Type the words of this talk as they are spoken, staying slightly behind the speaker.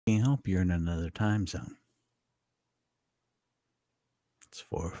Can't help you're in another time zone. It's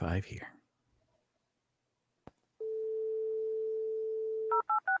 4 or 5 here.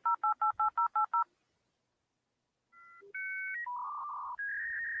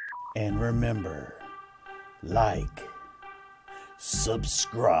 And remember, like,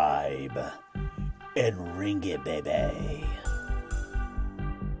 subscribe, and ring it, baby.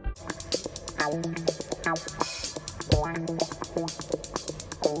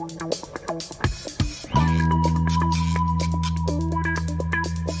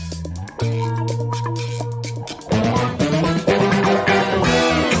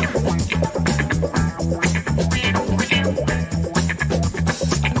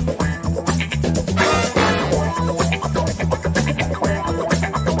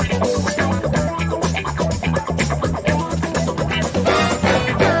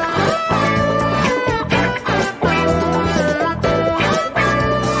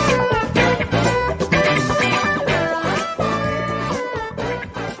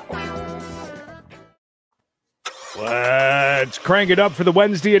 Let's crank it up for the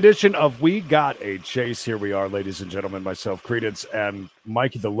Wednesday edition of We Got a Chase. Here we are, ladies and gentlemen, myself, Creedence, and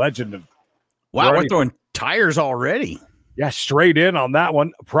Mikey, the legend. Wow, we're throwing tires already. Yeah, straight in on that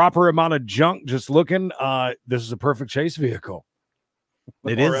one. Proper amount of junk just looking. This is a perfect chase vehicle.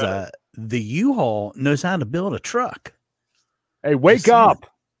 It is. The Uhaul knows how to build a truck. Hey, wake up.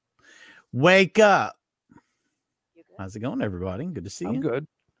 Wake up. How's it going, everybody? Good to see you. I'm good.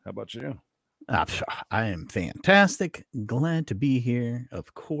 How about you? I am fantastic. Glad to be here.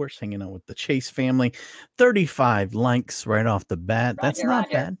 Of course, hanging out with the Chase family. 35 likes right off the bat. That's not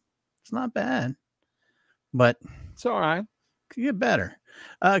bad. It's not bad. But it's all right. Could get better.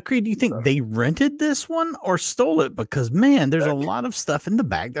 Creed, do you think they rented this one or stole it? Because, man, there's a lot of stuff in the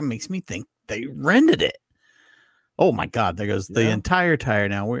back that makes me think they rented it. Oh, my God. There goes the entire tire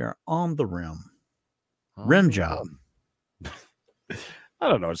now. We are on the rim. Rim job. I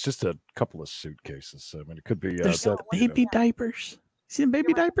don't know. It's just a couple of suitcases. I mean, it could be baby diapers. See the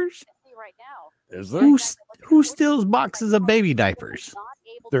baby diapers? Is there? Who steals boxes of baby diapers?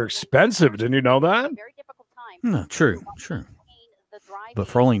 They're expensive. Didn't you know that? No, true. But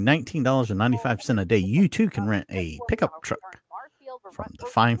for only $19.95 a day, you too can rent a pickup truck from the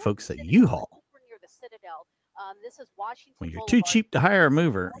fine folks at Uhaul. When you're too cheap to hire a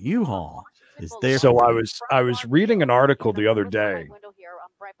mover, Uhaul is there. So I was reading an article the other day,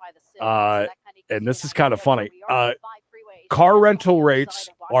 and this is kind of funny. Car rental rates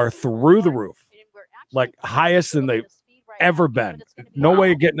are through the roof, like highest than they've ever been. No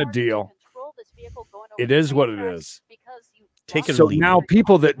way of getting a deal. It is what it is. So now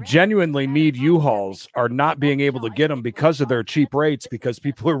people that genuinely need U-Hauls are not being able to get them because of their cheap rates, because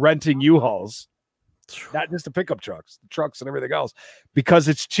people are renting U-Hauls. Not just the pickup trucks, the trucks and everything else, because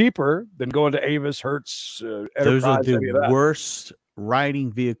it's cheaper than going to Avis, Hertz, those are the worst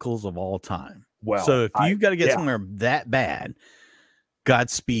riding vehicles of all time. Well, so if you got to get somewhere that bad,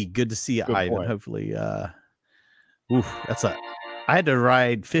 Godspeed. Good to see you, Ivan. Point. Hopefully, I had to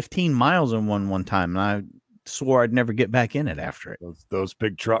ride 15 miles in one time, and I swore I'd never get back in it after it. Those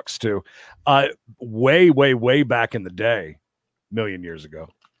big trucks too. Way back in the day, a million years ago.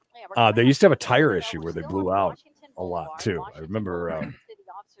 They used to have a tire issue where they blew out a lot too. I remember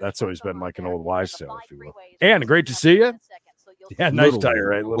that's always been like an old wives' tale, if you will. And great to see you. Yeah, nice tire,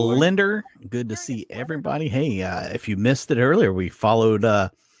 right? Linder, good to see everybody. Hey, if you missed it earlier, we followed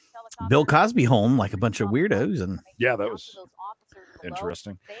Bill Cosby home like a bunch of weirdos, and yeah, that was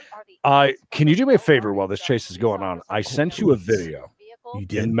interesting. Can you do me a favor while this chase is going on? I sent you a video. You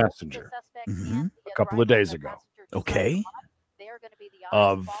did? In Messenger a couple of days ago. Okay.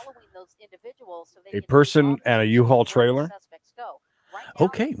 Of a person and a U-Haul trailer.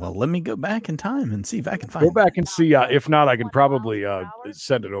 Okay, well, let me go back in time and see if I can find it. Go back and see. If not, I can probably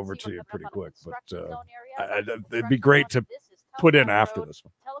send it over to you pretty quick. But it'd be great to put in after this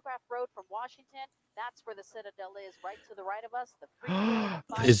one. Telegraph Road from Washington. That's where the Citadel is, right to the right of us.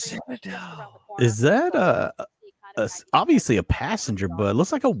 Is that obviously a passenger, but it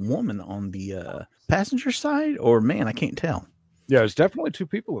looks like a woman on the passenger side? Or man, I can't tell. Yeah, there's definitely two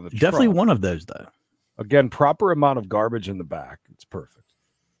people in the truck. Definitely one of those, though. Again, proper amount of garbage in the back. It's perfect.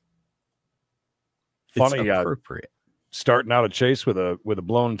 Funny, appropriate. Starting out a chase with a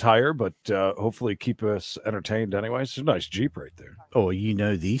blown tire, but hopefully keep us entertained anyway. It's a nice Jeep right there. Oh, you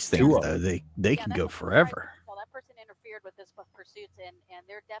know these things though, they can go forever. Well, that person interfered with this pursuits, and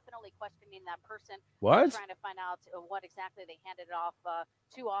they're definitely questioning that person. What? Trying to find out what exactly they handed it off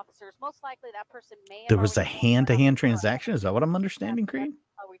to officers. Most likely, that person may. There was a hand-to-hand transaction. Is that what I'm understanding, Creed?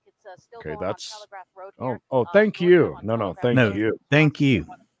 Okay, that's. Oh, thank you. No, thank you. Thank you.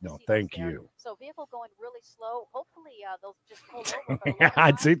 No, thank you. So vehicle going really slow. Hopefully they'll just pull over. But Yeah,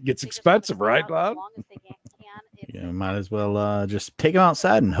 I'd say it gets expensive, right, Bob? As long as they can. Yeah, might as well just take them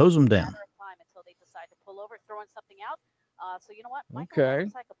outside and hose them down. Until they decide to pull over, throwing something out. So you know what? Okay.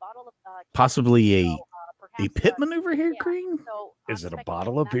 Like a bottle of, possibly a pit maneuver here, Creed? So is it a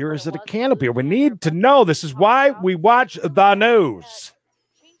bottle of beer? Is it a can of beer? We need to know. This is why we watch the news.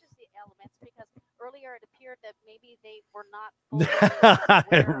 Changes the elements because earlier it appeared that maybe they were not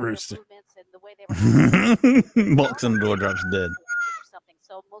fully Rooster. movements and the way they were. Walks in the door, drops dead.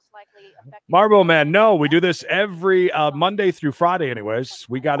 So most likely Marble Man, no, we do this every Monday through Friday anyways.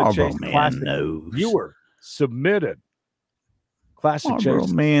 We got to change the classic viewer submitted. Classic Marble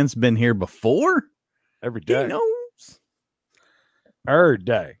Man's been here before. Every day. He knows. Every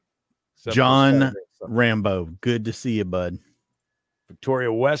day. John Rambo, good to see you, bud.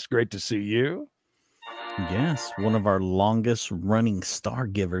 Victoria West, great to see you. Yes, one of our longest running star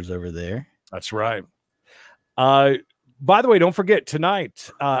givers over there. That's right. By the way, don't forget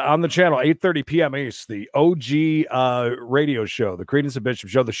tonight on the channel, 8:30 p.m. East, the OG radio show, the Creedence and Bishop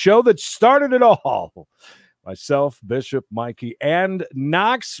show, the show that started it all. Myself, Bishop, Mikey, and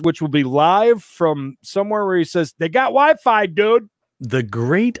Knox, which will be live from somewhere where he says, they got Wi-Fi, dude. The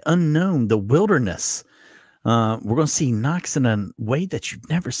great unknown, the wilderness. We're going to see Knox in a way that you've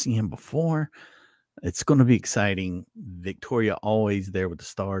never seen him before. It's going to be exciting. Victoria always there with the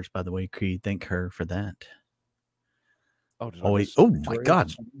stars, by the way, Creed. Thank her for that. Always. Oh, my God.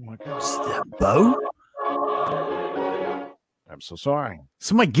 Is that Bo? I'm so sorry.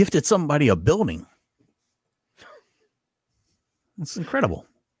 Somebody gifted somebody a building. It's incredible.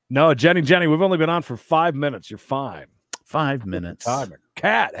 No, Jenny, we've only been on for 5 minutes. You're fine. 5 minutes.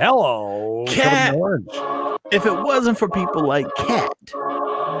 Cat, hello. Cat. If it wasn't for people like Cat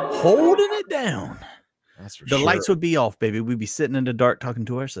holding it down, that's for the lights would be off, baby. We'd be sitting in the dark talking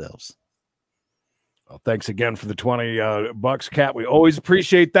to ourselves. Well, thanks again for the 20 bucks, Cat. We always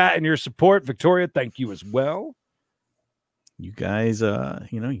appreciate that and your support. Victoria, thank you as well. You guys,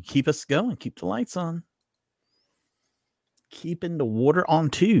 you keep us going. Keep the lights on. Keeping the water on,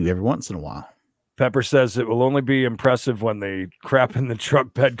 too, every once in a while. Pepper says it will only be impressive when the crap in the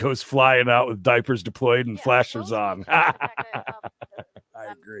truck bed goes flying out with diapers deployed and flashers on. I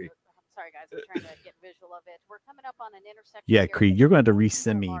agree. Sorry, guys. I'm trying to get visual of it. We're coming up on an intersection. Yeah, Creed, you're going to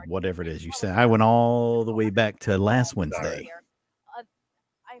resend me whatever it is you said. I went all the way back to last Wednesday.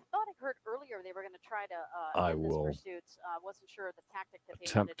 I thought I heard earlier they were going to try to I will pursuits. Wasn't sure the tactic that they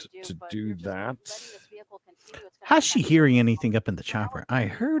attempt to do that. How's she hearing anything up in the chopper? I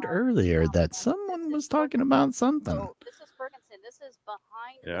heard earlier that someone was talking about something. So this is Ferguson. This is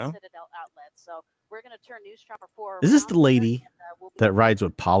behind the Citadel outlet. So we're going to turn News Chopper 4. Is this the lady that rides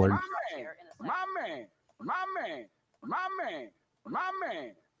with Pollard? My man.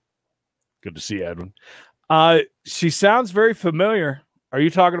 Good to see you, Edwin. She sounds very familiar. Are you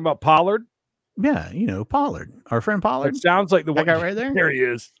talking about Pollard? Yeah, Pollard. Our friend Pollard. It sounds like the one guy right there. There he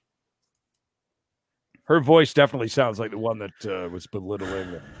is. Her voice definitely sounds like the one that was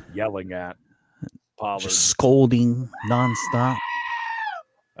belittling and yelling at Pollard. Just scolding nonstop.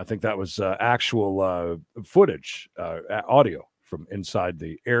 I think that was actual footage, audio from inside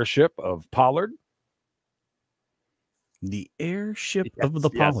the airship of Pollard. The airship of the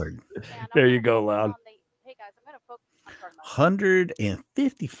Pollard. There you go, Loud. Hey guys, I'm going to focus.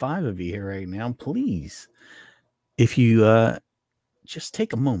 155 of you here right now. Please, if you just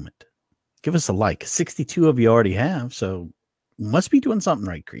take a moment, give us a like. 62 of you already have, so must be doing something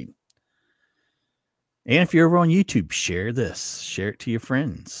right, Creed. And if you're over on YouTube, share this. Share it to your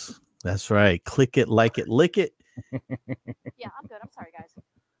friends. That's right. Click it, like it, lick it. Yeah, I'm good. I'm sorry, guys.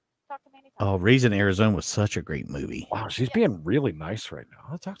 Talk to me anytime. Oh, Raising Arizona was such a great movie. Wow, she's being really nice right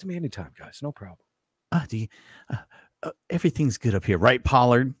now. Talk to me anytime, guys. No problem. Everything's good up here, right,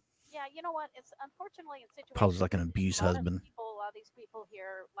 Pollard? Yeah, you know what? It's unfortunately in situations. Pollard's like an abused husband. These people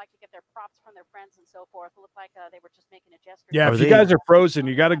here like to get their props from their friends and so forth. Look like they were just making a gesture. Yeah, if you guys are frozen,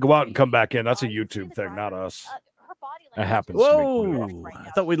 you got to go out and come back in. That's a YouTube thing, not us. That happens. Whoa! I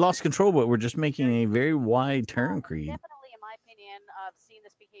thought we lost control, but we're just making a very wide turn, Creed. Definitely, in my opinion, I've seen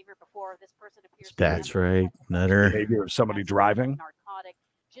this behavior before. This person appears. That's right, Nutter. Behavior of somebody driving. Narcotic,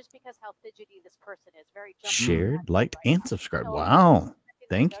 just because how fidgety this person is. Very shared, liked, and subscribed. Wow,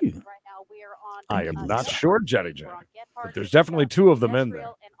 thank you. I am not sure, Jenny, but there's definitely two of them in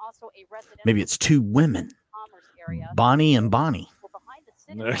there. Maybe it's two women, Bonnie and Bonnie.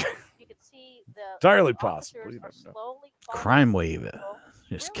 Entirely possible. Crime wave,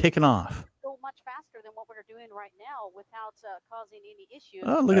 just kicking off. So much faster than what we're doing right now without causing any issues.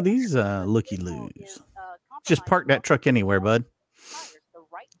 Oh, look at these looky-loos. Just park that truck anywhere, bud.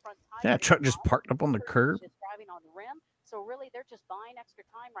 front tire. Yeah, truck just parked up on the curb. Just driving on the rim. So really, they're just buying extra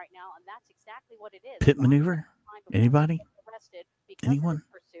time right now, and that's exactly what it is. Pit maneuver? Anybody? Anyone?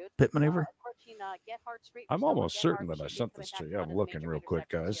 Pit maneuver? I'm almost certain that I sent this to you. I'm looking real quick,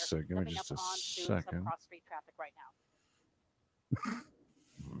 guys. So give me just a second.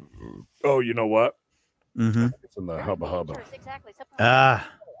 Oh, you know what? Mm-hmm. It's in the hubba hubba.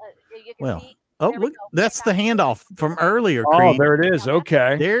 Well. Oh, look, that's the handoff from earlier, Creed. Oh, Creed. there it is.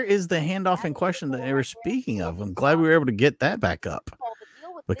 Okay. There is the handoff in question that they were speaking of. I'm glad we were able to get that back up.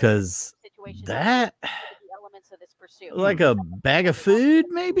 Because that, like a bag of food,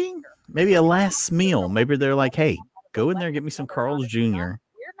 maybe? Maybe a last meal. Maybe they're like, hey, go in there and get me some Carl's Jr.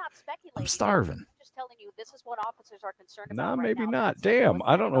 I'm starving. This is what officers are concerned about. No, maybe not. Damn,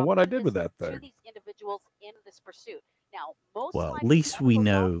 I don't know what I did with that thing. These individuals in this pursuit. Now, well, at least we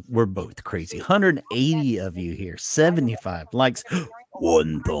know we're both crazy. 180 of you here, 75 likes,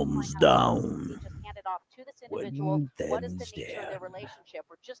 1 thumbs down. 1 thumbs down.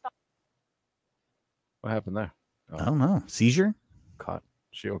 What happened there? Oh. I don't know. Seizure? Caught.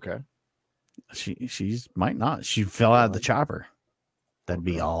 She okay? She's might not. She fell out of the chopper. That'd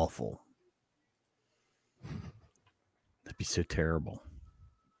be awful. That'd be so terrible.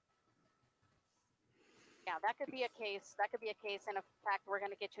 Yeah, that could be a case. That could be a case. And in fact, we're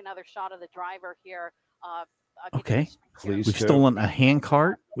going to get you another shot of the driver here. Okay. Please. We've stolen a hand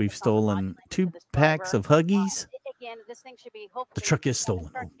cart. We've stolen 2 packs of Huggies. Again, this thing should be the truck is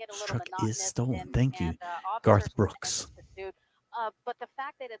stolen. Oh, this truck is stolen. Thank you, Garth Brooks. But the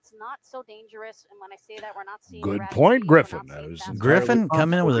fact that it's not so dangerous, and when I say that, we're not seeing good point, Griffin. Griffin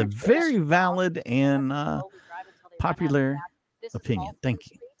coming in with a very valid and popular opinion.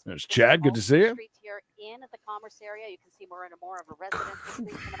 Thank you. There's Chad. Good to see you.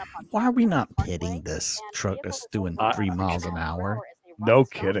 Why are we not pitting this truck that's doing 3 miles an hour? No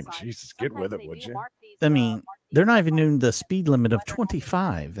kidding. Jesus, get with it, would you? I mean, they're not even doing the speed limit of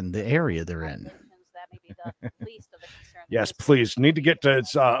 25 in the area they're in. Yes, please. Need to get to,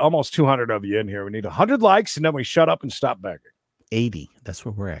 it's almost 200 of you in here. We need 100 likes, and then we shut up and stop begging. 80. That's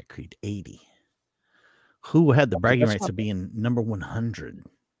where we're at, Creed. 80. Who had the bragging rights of being number 100?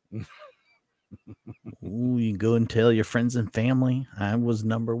 Ooh, you can go and tell your friends and family I was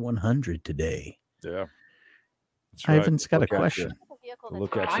number 100 today. Yeah. Ivan's got a question.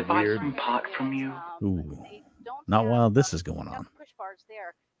 Look at you weird. Pot from you. Ooh. Not while this is going on.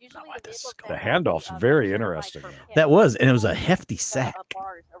 The handoff's very interesting. That was, and it was a hefty sack.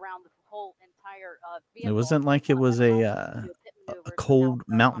 It wasn't like it was a cold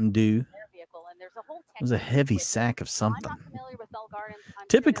Mountain Dew. It was a heavy sack of something.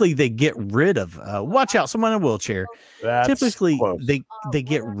 Typically, they get rid of. Watch out! Someone in a wheelchair. Typically, they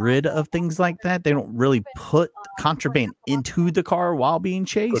get rid of things like that. They don't really put contraband into the car while being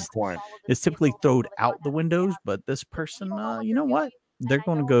chased. Good point. It's typically thrown out the windows. But this person, you know what? They're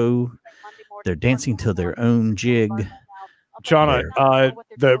going to go. They're dancing to their own jig. Chana,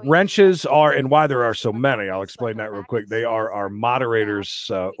 the wrenches are, and why there are so many, I'll explain that real quick. They are our moderators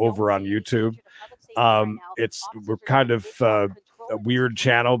over on YouTube. We're kind of a weird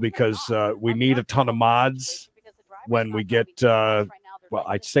channel because we need a ton of mods when we get, well,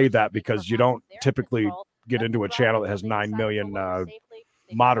 I say that because you don't typically get into a channel that has 9 million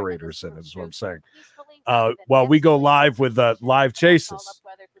moderators in it, is what I'm saying. While we go live with live chases,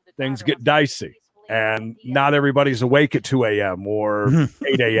 things get dicey. And not everybody's awake at 2 a.m. or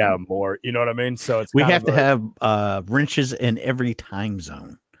 8 a.m. or, you know what I mean? So it's we have to have wrenches in every time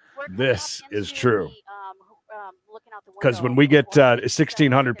zone. This is true. Because when we get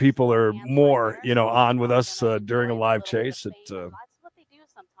 1,600 people or more, you know, on with us during a live chase, it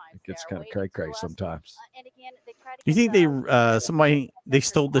gets kind of cray-cray sometimes. Do you think they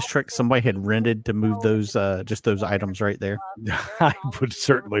stole this trick? Somebody had rented to move those just those items right there. I would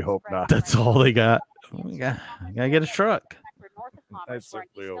certainly hope not. That's all they got. We gotta get a truck. I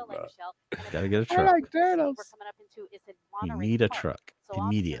certainly hope not. Gotta get a truck. I like turtles. You need a truck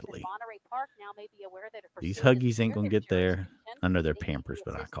immediately. These Huggies ain't gonna get there under their Pampers,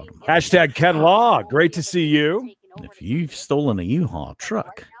 but I called them. Hashtag Ken Law. Great to see you. If you've stolen a Uhaul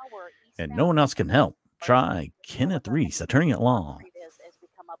truck and no one else can help, try Kenneth Reese, attorney at law.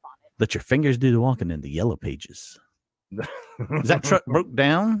 Let your fingers do the walking in the yellow pages. Is that truck broke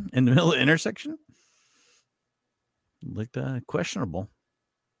down in the middle of the intersection? Looked questionable.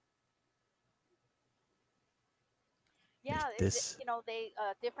 Yeah, you know, they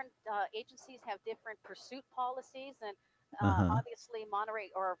different agencies have different pursuit policies, and obviously Monterey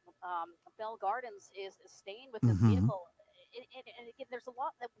or Bell Gardens is staying with this vehicle. and again, there's a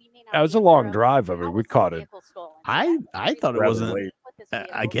lot that we may not. That was a long drive. I mean, we caught it. I thought it Rather wasn't. late.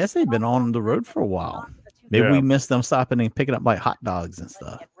 I guess they've been on the road for a while. Maybe we missed them stopping and picking up like hot dogs and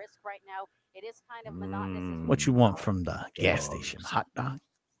stuff. What you want from the gas station? Hot dog?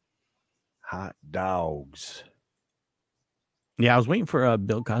 Hot dogs. Yeah, I was waiting for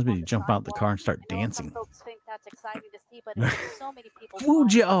Bill Cosby to jump out the car and start dancing.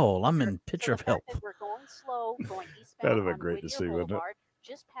 Uhaul, I'm in picture of help. That'd have been great to see, wouldn't it?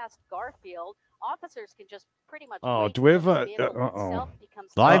 Just past Garfield, officers can just pretty much. Oh, do we have a?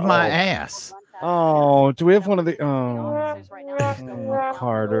 Live my ass. Oh, do we have one of the?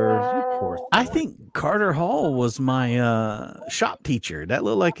 Carter, you poor. I think Carter Hall was my shop teacher. That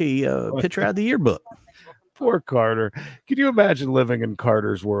looked like a picture out of the yearbook. Poor Carter. Can you imagine living in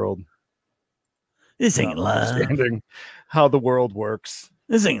Carter's world? This ain't love. Understanding how the world works.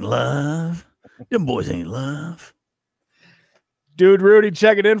 This ain't love. Them boys ain't love. Dude, Rudy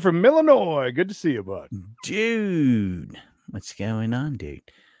checking in from Illinois. Good to see you, bud. Dude, what's going on, dude?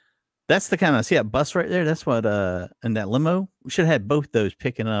 That's the kind of, see that bus right there? That's what, in that limo? We should have had both those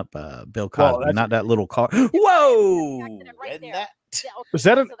picking up Bill Cosby, not that little car. Whoa! Was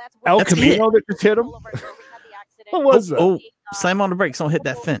that an El Camino that just hit him? What was that? Oh, slam on the brakes. Don't hit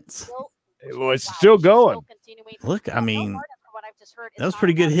that fence. Well, it's still going. Look, I mean, that was a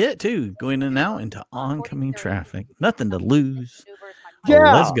pretty good hit, too. Going in and out into oncoming traffic. Nothing to lose.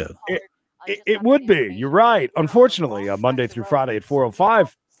 Yeah. Let's go. It would be. You're right. Unfortunately, Monday through Friday at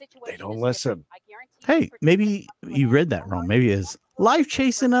 4:05, they don't listen. Hey, maybe you read that wrong. Maybe it's life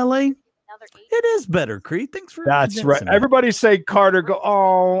chase in LA. It is better, Creed. Thanks for That's right. Everybody say Carter. Go.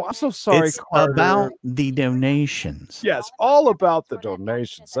 Oh, I'm so sorry. It's Carter. about the donations. Yes, all about the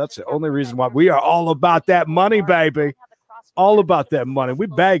donations. That's the only reason why we are all about that money, baby. All about that money. We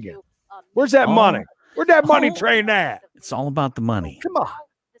begging. Where's that money? Where'd that money train at? It's all about the money. Come on.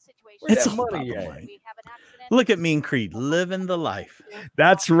 It's all about the money. Look at me and Creed living the life.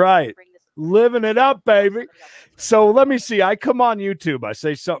 That's right. Living it up, baby. So let me see. I come on YouTube. I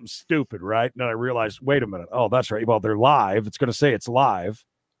say something stupid, right? And then I realize, wait a minute. Oh, that's right. Well, they're live. It's going to say it's live.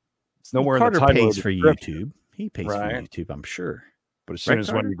 It's nowhere in the title. Carter pays for YouTube. He pays for YouTube, I'm sure. But as soon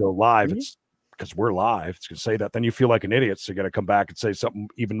as when you go live, it's because we're live. It's going to say that. Then you feel like an idiot. So you got to come back and say something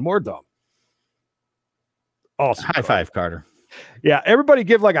even more dumb. Awesome. High five, Carter. Yeah. Everybody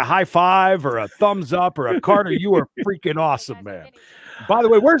give like a high five or a thumbs up or a Carter. You are freaking awesome, man. By the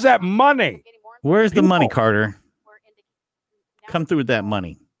way, where's that money? Where's the money, Carter? Come through with that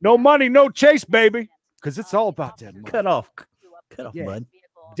money. No money, no chase, baby. Because it's all about that money. Cut off, bud.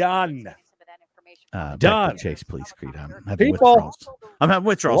 Done. Done. Chase, please, Creed. I'm having withdrawals. I'm having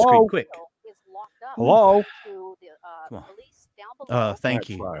withdrawals, Creed. Quick. Hello. Come on. Thank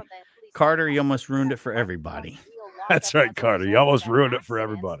you, Carter. You almost ruined it for everybody. That's right, Carter. You almost ruined it for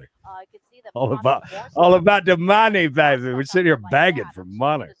everybody. All about the money, baby. We're sitting here begging for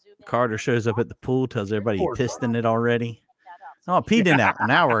money. Carter shows up at the pool, tells everybody he pissed in it already. Oh, I peed in it an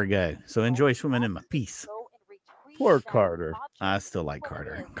hour ago. So enjoy swimming in my piece. Poor Carter. I still like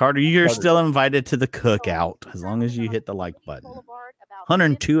Carter. Carter, you're still invited to the cookout as long as you hit the like button.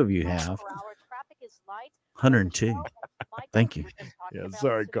 102 of you have. 102. Thank you. Yeah,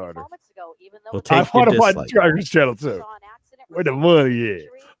 sorry, Carter. We'll take I your want to dislike. watch Carter's channel too. Where the money at?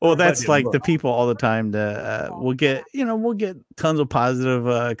 Well, that's like the people all the time that we'll get tons of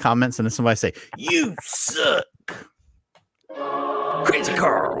positive comments, and then somebody say, "You suck." Crazy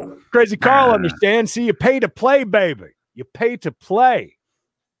Carl. Crazy Carl understands. See, you pay to play, baby. You pay to play.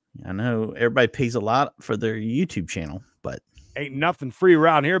 I know everybody pays a lot for their YouTube channel, but ain't nothing free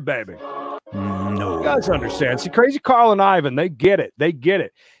around here, baby. No. You guys understand. See, Crazy Carl and Ivan, they get it. They get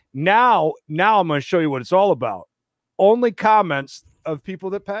it. Now I'm going to show you what it's all about. Only comments of people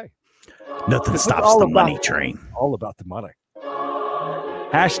that pay. Nothing stops the money train. All about the money.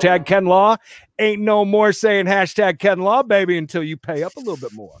 Hashtag Ken Law. Ain't no more saying hashtag Ken Law, baby, until you pay up a little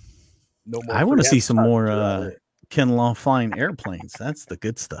bit more. No more. I want to see some more Ken Law flying airplanes. That's the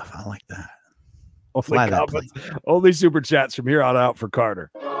good stuff. I like that. Fly that plane. Only super chats from here on out for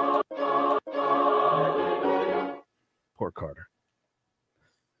Carter. Poor Carter.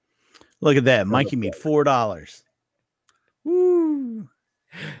 Look at that. Mikey made $4. Woo.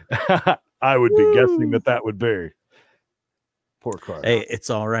 I would be guessing that would be. Poor Carter. Hey,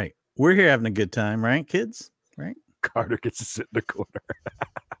 it's all right. We're here having a good time, right, kids? Right? Carter gets to sit in the corner.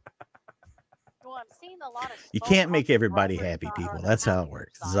 Well, I'm seeing a lot of you can't make everybody happy, people. That's how it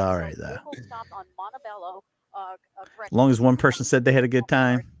works. It's all right, though. As long as one person said they had a good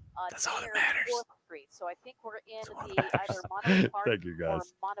time, that's all that matters. So I think we're in the either Monterey Park Thank you, or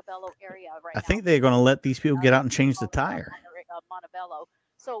guys. Montebello area right I now. think they're going to let these people get out and change the tire. Montebello.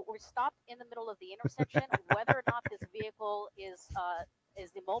 So we're stopped in the middle of the intersection. Whether or not this vehicle is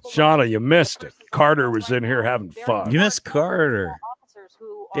immobilized. Shauna, you missed it. Carter was in here having fun. You missed Carter.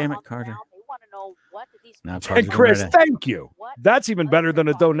 Damn it, Carter. Now And Carter's Chris, ready. thank you. That's even better than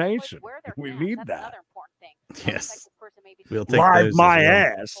a donation. We need that. Yes. We'll take Live those my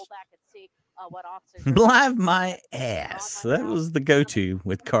as ass. well. Live my ass. That was the go-to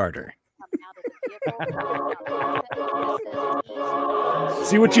with Carter.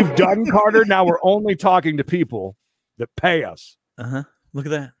 See what you've done, Carter? Now we're only talking to people that pay us. Uh-huh. Look at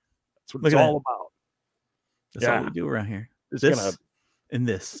that. That's what Look it's at all that. about. That's all we do around here. It's This gonna, and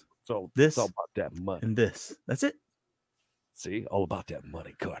this. so This it's all about that money. and this. That's it. See, all about that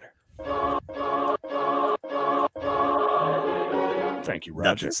money, Carter. Thank you, Roger.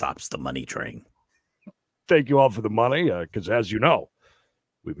 Nothing stops the money train. Thank you all for the money, because as you know,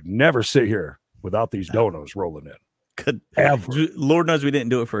 we would never sit here without these donos rolling in. Could Ever. Lord knows we didn't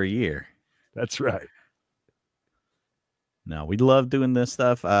do it for a year. That's right. No, we love doing this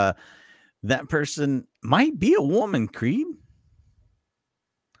stuff. That person might be a woman, Creed.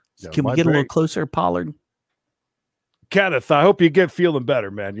 Yeah, Can we might get a little be. closer, Pollard? Kenneth, I hope you get feeling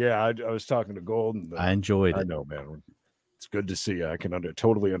better, man. Yeah, I was talking to Gold. And, I enjoyed I it. know, man. It's good to see you. I can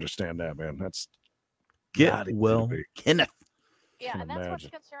totally understand that, man. That's Get not easy to well, be. Kenneth. Yeah, can and that's what's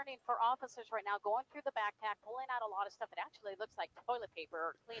imagine. concerning for officers right now. Going through the backpack, pulling out a lot of stuff. It actually looks like toilet paper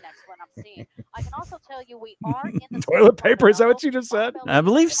or Kleenex when I'm seeing. I can also tell you we are in the Toilet paper? Is that what you just said? I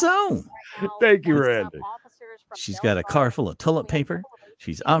believe so. Thank you, Randy. She's got a car full of toilet paper.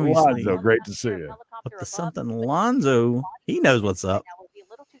 She's Lonzo, obviously great to see you. up to something. Lonzo, he knows what's up.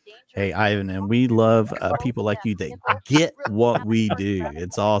 Hey, Ivan, and we love people like you that get what we do.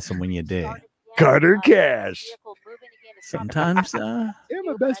 It's awesome when you do. Carter Cash. Sometimes, Yeah,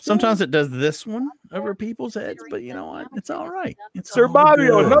 my best sometimes it does this one over people's heads, but you know what? It's all right. It's Sir all Bobbio,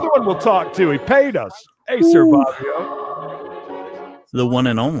 good. another one we'll talk to. He paid us. Hey, Sir Bobbio. The one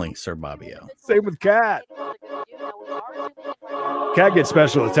and only Sir Bobbio. Same with Kat. Kat gets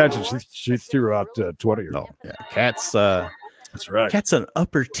special attention. She threw out 20 or Oh, yeah. Cat's That's right. Cat's an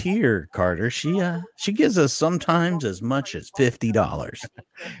upper tier, Carter. She gives us sometimes as much as $50.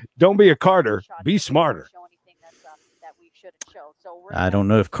 Don't be a Carter. Be smarter. I don't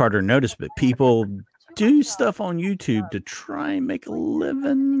know if Carter noticed, but people do stuff on YouTube to try and make a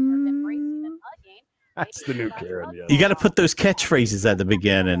living. That's the new Karen. Yes. You got to put those catchphrases at the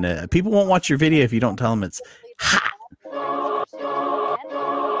beginning. People won't watch your video if you don't tell them it's hot,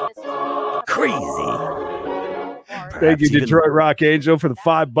 crazy. Thank Perhaps you, even Detroit Rock Angel, for the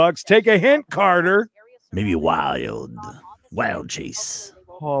 $5. Take a hint, Carter. maybe wild chase.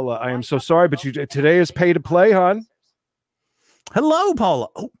 Paula, I am so sorry, but today is pay to play, hon. Hello, Paula.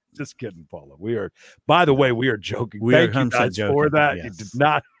 Oh, Just kidding, Paula. We are, by the way, we are joking. We are Thank you 100% guys joking, for that. yes. You did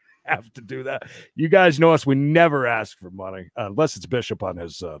not have to do that. You guys know us. We never ask for money unless it's Bishop on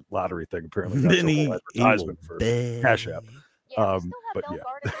his lottery thing. Apparently, that's then a he whole will advertisement for beg. Cash App. But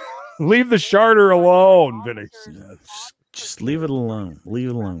yeah, leave the charter alone, Vinny. Just leave it alone. Leave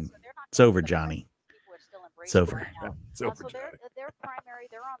it alone. It's over, Johnny. It's over. Yeah, it's over, So Johnny. they're primary.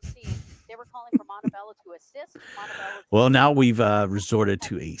 They're on scene. They were calling for Montebello to assist. Well, now we've resorted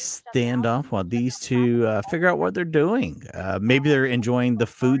to a standoff while these two figure out what they're doing. Maybe they're enjoying the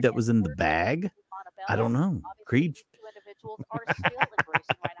food that was in the bag. I don't know. Creed. Are still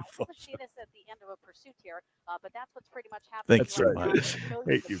embracing right now. We'll see this at the end of a pursuit here, but that's what's pretty much happening. Thank you right so now. much.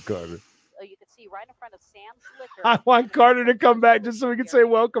 Thank you, Carter. You can see right in front of Sam's Liquor. I want Carter to come back just so we can say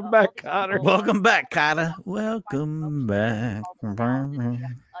welcome back, Carter. Welcome back, Carter. Welcome back.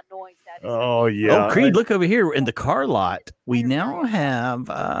 Oh, yeah. Oh, Creed, look over here in the car lot. We now have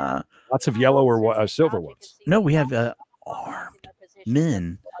Lots of yellow or silver ones. no, we have armed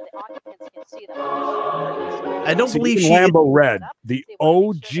men. I don't See, believe even she. Lambo Red, the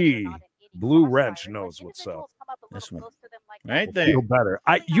OG Blue Wrench, knows what's up. This one. Right Will there. feel better.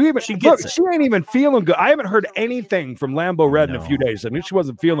 You even She look, gets it. she ain't even feeling good. I haven't heard anything from Lambo Red in a few No. days. I knew she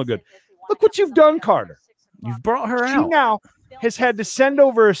wasn't feeling good. Look what you've done, Carter. You've brought her She out. now has had to send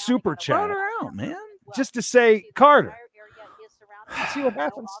over a super Brought chat her out, man. just to say, Carter. See what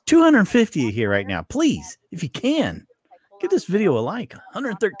happens. 250 here right now. Please, if you can, give this video a like.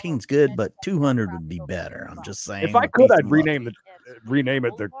 113 is good, but 200 would be better. I'm just saying. If I could, Peace I'd and rename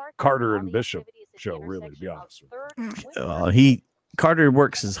it the Carter and Bishop show. Really, to be honest with you. love. Carter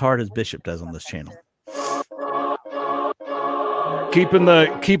works as hard as Bishop does on this channel. Keeping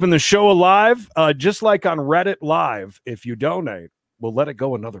the show alive, just like on Reddit Live. If you donate, we'll let it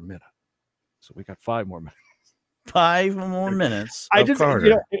go another minute. So we got 5 more minutes. 5 more minutes. I of just, Carter.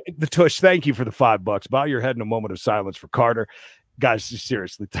 you know, the Tush, thank you for the $5. Bow your head in a moment of silence for Carter. Guys,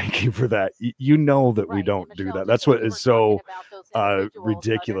 seriously, thank you for that. You know that we don't do that. That's what is so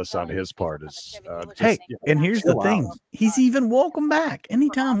ridiculous on his part. Is hey, and here's the chill thing: out. he's even welcome back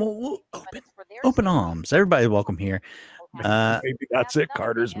anytime. We'll open arms. Everybody welcome here. Maybe that's it.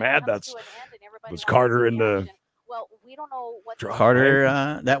 Carter's mad. Was Carter in the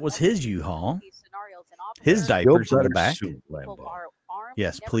Carter? That was his U-Haul. His diapers in the back.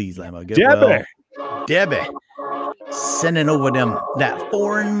 Yes, please, Lambo. Get Debbie. well. Debbie. Sending over that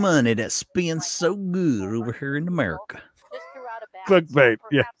foreign money that's being so good over here in America. Clickbait.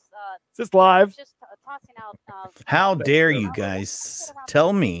 Yeah. Is this live? How dare you guys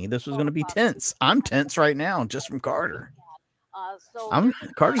tell me this was going to be tense? I'm tense right now just from Carter.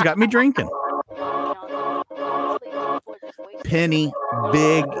 Carter's got me drinking. Penny,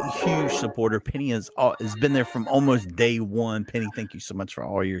 big, huge supporter. Penny has been there from almost day one. Penny, thank you so much for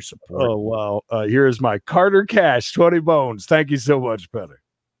all your support. Oh, wow. Here's my Carter Cash, 20 bones. Thank you so much, Penny.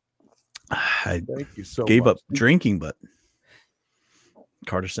 I Thank you so gave much. up drinking, but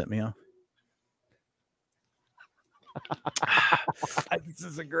Carter sent me off. This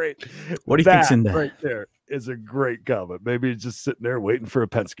is a great. What do you think's in that? Right there is a great comment. Maybe it's just sitting there waiting for a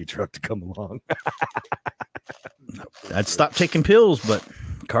Penske truck to come along. I'd stop taking pills, but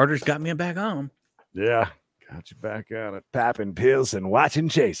Carter's got me back on them. Yeah, got you back on it. Popping pills and watching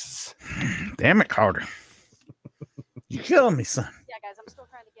chases. Damn it, Carter. You're killing me, son. Yeah, guys, I'm still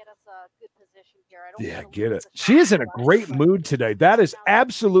trying to get us a good position here. Yeah, get it. She is in a great mood today. That is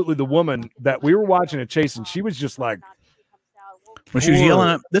absolutely the woman that we were watching at Chase, and she was just like, when she was yelling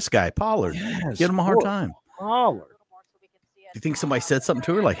at this guy, Pollard, yes, get him a hard time. Pollard. Do you think somebody said something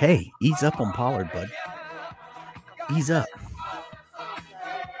to her like, hey, ease up on Pollard, bud? Ease up.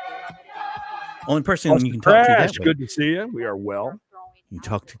 Only person you can talk to that way. Good to see you. We are well. You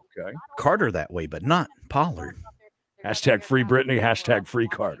talk to Carter that way, but not Pollard. Hashtag free Brittany. Hashtag free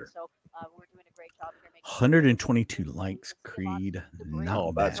Carter. 122 likes, Creed.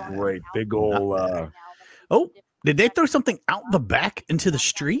 Oh, that's great. Big old. Oh, did they throw something out the back into the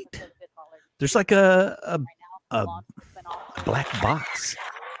street? There's like a black box.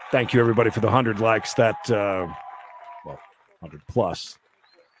 Thank you, everybody, for the 100 likes. That, 100 plus.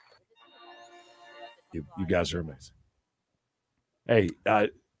 You guys are amazing. Hey,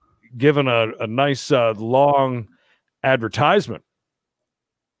 given a nice long advertisement.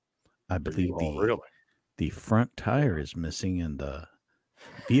 I believe the front tire is missing and the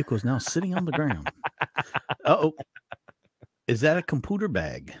vehicle is now sitting on the ground. Uh-oh. Is that a computer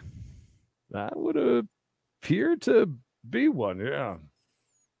bag? That would appear to be one, yeah.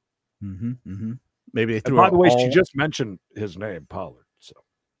 Mm-hmm, mm-hmm. Maybe they threw. By the way, she just mentioned his name, Pollard. So,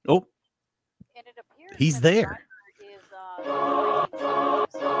 he's there.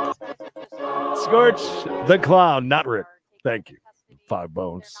 Scorch the clown, not Rick. Thank you. 5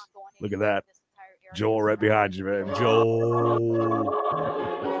 bones. Look at that. Joel right behind you, man. Joel.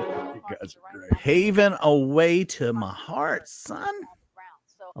 You guys are great. Paving a way to my heart, son.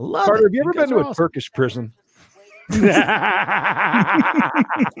 I love Carter, it. have you ever been to a Turkish prison?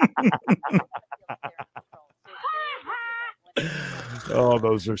 Oh,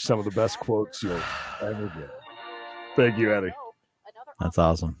 those are some of the best quotes you'll ever get. Thank you, Eddie. That's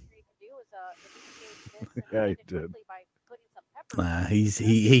awesome. Yeah, he did.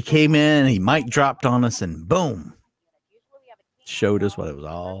 He came in, he mic dropped on us, and boom, showed us what it was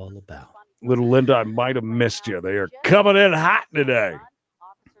all about. Little Linda, I might have missed you. They are coming in hot today.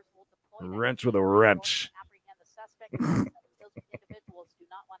 Wrench with a wrench.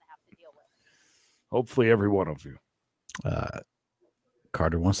 Hopefully, every one of you.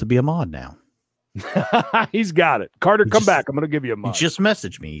 Carter wants to be a mod now. He's got it. Carter, come back. I'm going to give you a mod. He just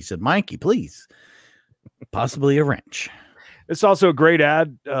messaged me. He said, Mikey, please. Possibly a wrench. It's also a great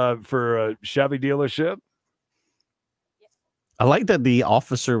ad for a Chevy dealership. I like that the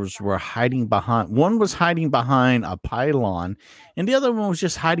officers were hiding behind. One was hiding behind a pylon, and the other one was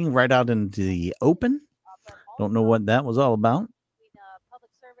just hiding right out into the open. Don't know what that was all about.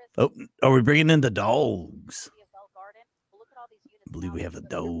 Oh, are we bringing in the dogs? I believe we have a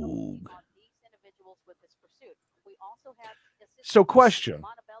dog. So, question.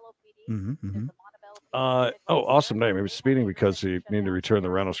 Mm-hmm, mm-hmm. Awesome name. He was speeding because he needed to return the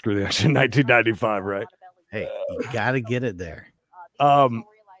rental. Screw the action. 1995, right? Hey, you got to get it there. Ooh,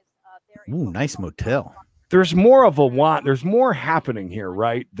 nice motel. There's more of a want. There's more happening here,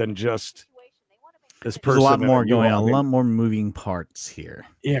 right? Than just This There's a lot person in more going U-Haul, on, a lot more moving parts here.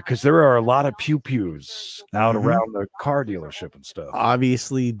 Yeah, because there are a lot of pew-pews out Mhm. around the car dealership and stuff.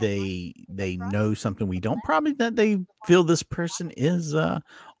 Obviously, they know something we don't. Probably that they feel this person is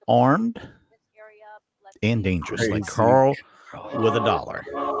armed and dangerous, like Crazy. Carl with $1.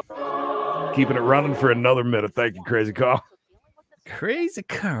 Keeping it running for another minute. Thank you, Crazy Carl. Crazy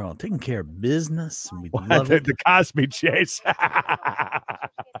Carl taking care of business. And we love it. The Cosby chase.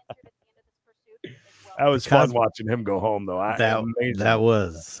 That was fun watching him go home, though.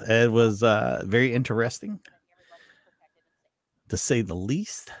 It was very interesting, to say the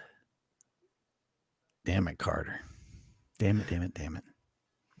least. Damn it, Carter. Damn it.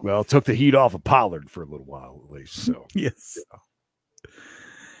 Well, it took the heat off of Pollard for a little while, at least. So yes.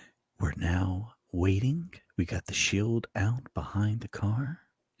 We're now waiting. We got the shield out behind the car.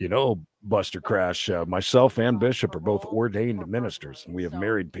 You know, Buster Crash, myself and Bishop are both ordained ministers, and we have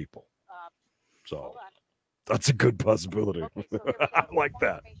married people. So that's a good possibility. I like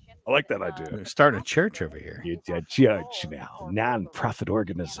that. I like that idea. We're starting a church over here. It's a church now, non-profit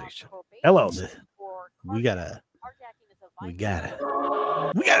organization. LLC. We got a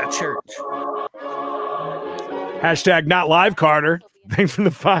church. Hashtag not live, Carter. Thanks for the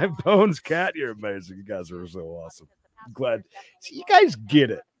 5 bones, Cat. You're amazing. You guys are so awesome. I'm glad. See, you guys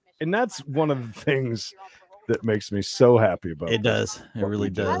get it. And that's one of the things that makes me so happy about it. Does. It really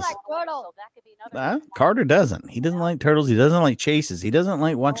does. Like Carter doesn't. He doesn't like turtles. He doesn't like chases. He doesn't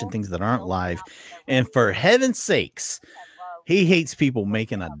like watching things that aren't live. And for heaven's sakes, he hates people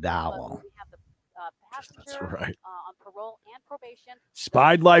making a dollar. That's right.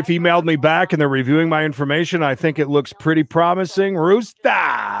 Spied Life emailed me back, and they're reviewing my information. I think it looks pretty promising.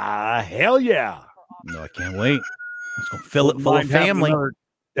 Roosta, hell yeah! No, I can't wait. Let's go fill it full of family.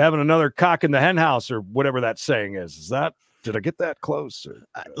 Having another cock in the hen house, or whatever that saying is. Is that? Did I get that close?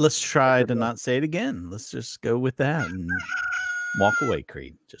 Let's try to not say it again. Let's just go with that and walk away,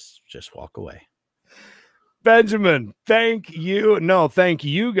 Creed. Just walk away. Benjamin, thank you. No, thank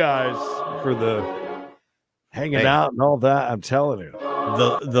you guys for the hanging out and all that. I'm telling you.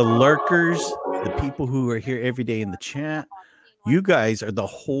 The lurkers, the people who are here every day in the chat, you guys are the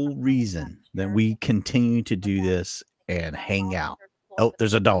whole reason that we continue to do this and hang out. Oh,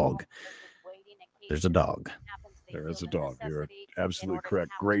 there's a dog. There's a dog. There is a dog. You're absolutely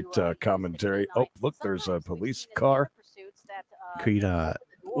correct. Great commentary. Oh, look, there's a police car. Creed,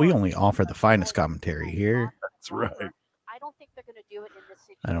 we only offer the finest commentary here. That's right.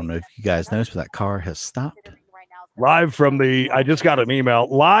 I don't know if you guys noticed, but that car has stopped. Live from I just got an email.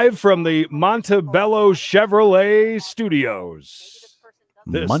 Live from the Montebello Chevrolet Studios.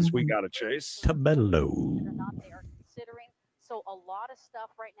 This we got to chase. Montebello. A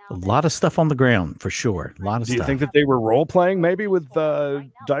lot of stuff on the ground for sure. A lot of stuff. Do you think that they were role playing maybe with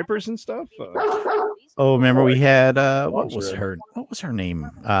diapers and stuff? Oh, remember we had what was her name?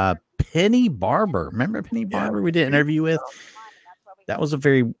 Penny Barber. Remember Penny Barber? We did an interview with. That was a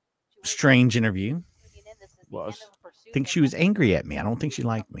very strange interview. I think she was angry at me. I don't think she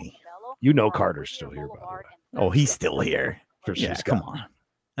liked me. You know Carter's still here, by the way. Oh, he's still here. Yeah, come on.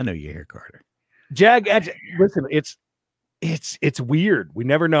 I know you're here, Carter. Jag, listen, it's weird. We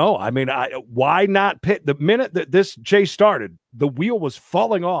never know. I mean, why not pit? The minute that this chase started, the wheel was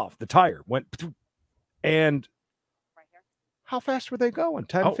falling off. The tire went, and how fast were they going?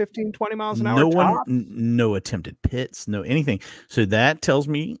 10, 15, 20 miles an hour? No attempted pits, no anything. So that tells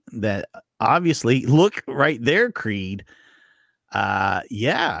me that obviously, look right there, Creed.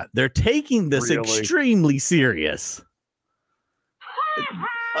 Yeah, they're taking this extremely serious.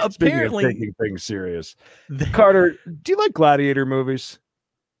 Apparently, taking things serious. Carter, do you like gladiator movies?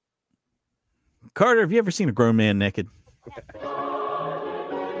 Carter, have you ever seen a grown man naked?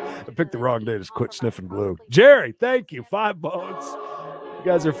 I picked the wrong day to quit sniffing glue. Jerry, thank you. 5 bones. You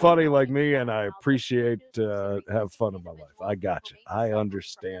guys are funny like me, and I appreciate have fun in my life. I got you. I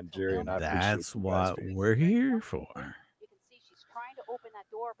understand, Jerry, and that's what we're here for.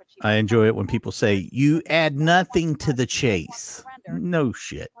 I enjoy it when people say you add nothing to the chase. No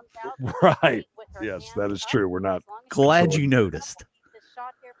shit. Right. Yes, that is true. We're not glad you noticed.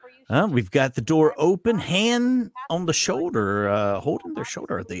 We've got the door open, hand on the shoulder, holding their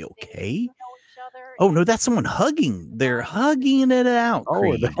shoulder. Are they okay? Oh no, that's someone hugging. They're hugging it out.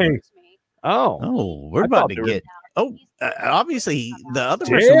 We're about to get. Obviously the other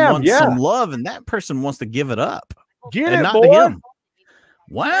person wants some love, and that person wants to give it up. Get it, not boy. To him.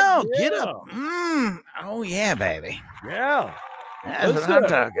 Wow, get up. Oh yeah, baby. Yeah. That's what I'm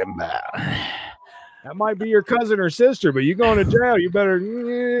talking about. That might be your cousin or sister, but you going to jail. You better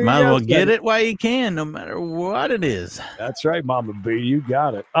might as well get it while you can, no matter what it is. That's right, Mama B. You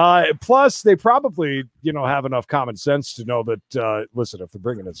got it. Plus, they probably, have enough common sense to know that, listen, if they're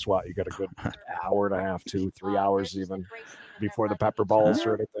bringing in SWAT, you got a good hour and a half, 2, 3 hours even before the pepper balls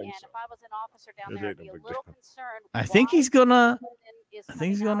or anything. So. I think he's gonna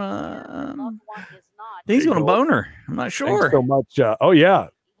bone her. I'm not sure. Thanks so much. Oh yeah.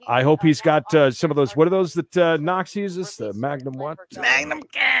 I hope he's got some of those. What are those that Knox uses? The Magnum what? Magnum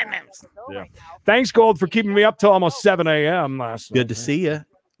cannons. Yeah. Thanks, Gold, for keeping me up till almost 7 a.m. last night. Good to see you.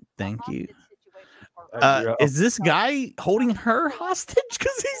 Thank you. Is this guy holding her hostage?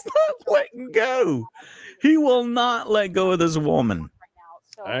 Because he's not letting go. He will not let go of this woman.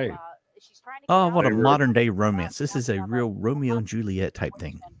 Hey. Oh, what a modern day romance. This is a real Romeo and Juliet type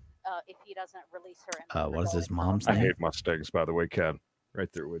thing. If he doesn't release her. What is his mom's I name? hate Mustangs, by the way, Ken. Right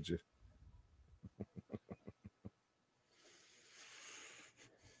there, would you?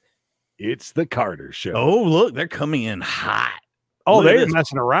 It's the Carter Show. Oh, look, they're coming in hot. Oh, they're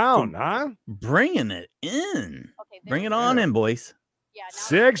messing around, huh? Bringing it in. Bring it on in, boys. Yeah,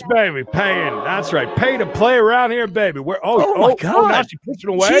 6, baby, paying. That's right. Pay to play around here, baby. Oh my God. Now she's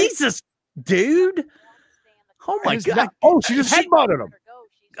pushing away. Jesus, dude. Oh, my God. She just headbutted him.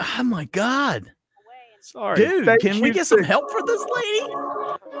 Oh, my God. Sorry. Dude, can we get some help for this lady?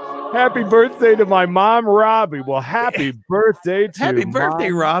 Happy birthday to my mom, Robbie. Well, happy birthday to Happy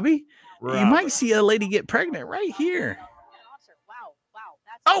birthday, Mom Robbie. Robbie. You might see a lady get pregnant right here.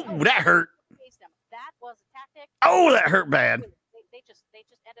 Oh, that hurt. Oh, that hurt bad.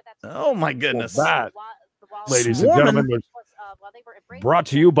 Oh, my goodness. Well, that, ladies and gentlemen, was brought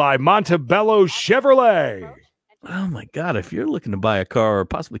to you by Montebello Chevrolet. Oh, my God. If you're looking to buy a car or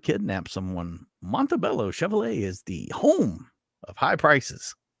possibly kidnap someone, Montebello Chevrolet is the home of high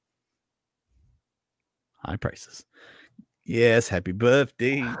prices. High prices. Yes, happy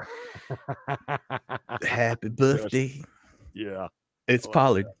birthday. Happy birthday. Yeah. It's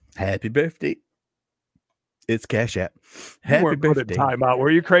Pollard. Happy birthday. It's Cash App. Happy birthday. Timeout. Were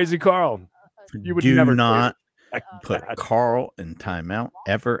you crazy, Carl? You would do never not put Carl in timeout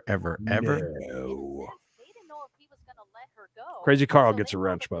ever, ever, ever. No. Crazy Carl gets a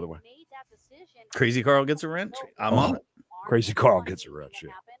wrench, by the way. Crazy Carl gets a wrench. I'm on it. Crazy Carl gets a wrench.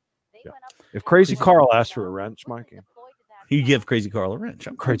 Yeah. If Crazy Carl asks for a wrench, Mikey, you give Crazy Carl a wrench.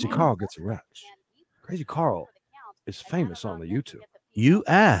 Crazy Carl gets a wrench. Crazy Carl is famous on the YouTube. You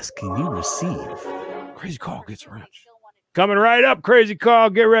ask and you receive. Crazy Carl gets a wrench. Coming right up, Crazy Carl.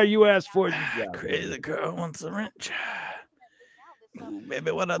 Get ready. You asked for it. Crazy Carl wants a wrench. Ooh,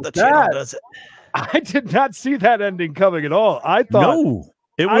 baby, what other channel does it? I did not see that ending coming at all. I thought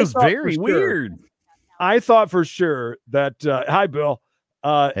it was very weird. I thought for sure that hi Bill.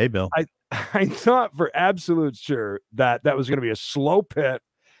 Hey Bill. I thought for absolute sure that was going to be a slow pit,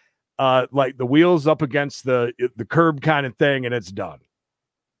 like the wheels up against the curb kind of thing, and it's done.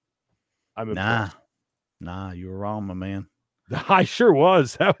 Nah, you were wrong, my man. I sure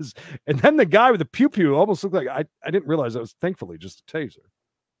was. That was, and then the guy with the pew pew almost looked like I didn't realize that was thankfully just a taser.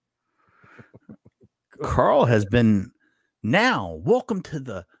 Carl has been now welcome to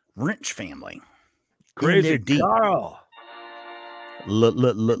the wrench family. Crazy Carl.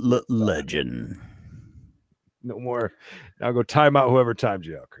 Legend. No more. Now go time out whoever timed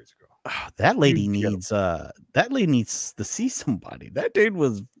you out, Crazy Carl. Oh, that lady needs to see somebody. That dude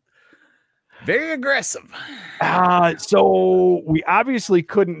was very aggressive. So we obviously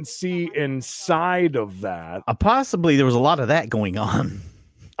couldn't see inside of that. Possibly there was a lot of that going on.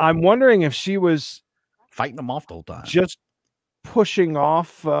 I'm wondering if she was fighting him off the whole time. Just pushing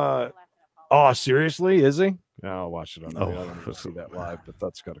off. Oh, seriously? Is he? Yeah, I'll watch it on the I don't know see that live, but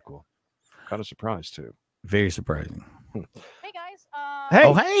that's kind of cool. Kind of surprised too. Very surprising. Hey guys. Hey.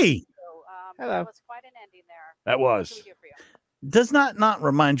 Oh, hey. So, hello. That was quite an ending there. That was. Does not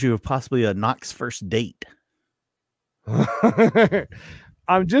remind you of possibly a Knox first date?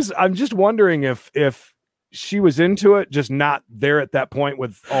 I'm just wondering if she was into it, just not there at that point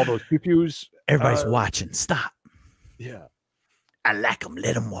with all those pew-pews. Everybody's watching. Stop. Yeah. I like them.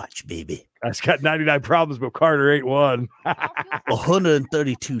 Let them watch, baby. That's got 99 problems, but Carter ain't one.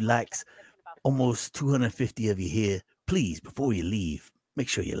 132 likes. Almost 250 of you here. Please, before you leave, make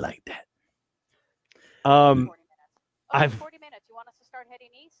sure you like that. 40 minutes. You want us to start heading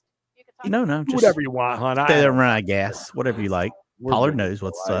east? You can talk no, just whatever you want, hon. Stay there and run out of gas. Whatever you like. Pollard knows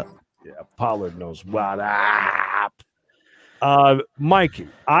what's up. Yeah, Pollard knows what up. Mikey,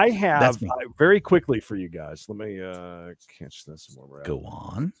 I have very quickly for you guys. Let me catch this one. Go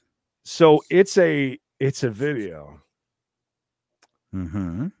on. So it's a video.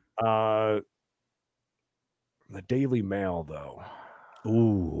 Mm-hmm. The Daily Mail, though.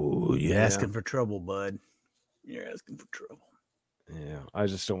 Ooh, you're asking for trouble, bud. You're asking for trouble. Yeah, I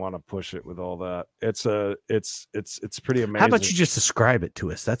just don't want to push it with all that. It's pretty amazing. How about you just describe it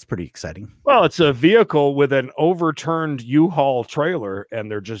to us? That's pretty exciting. Well, it's a vehicle with an overturned U-Haul trailer, and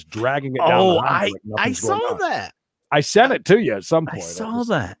they're just dragging it down. Oh, I saw that. I sent it to you at some point. I saw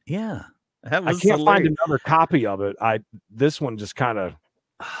that. Yeah, that was I can't hilarious. find another copy of it. This one just kind of.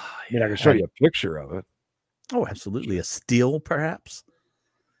 I mean, I can show you a picture of it. Oh, absolutely, a steal, perhaps.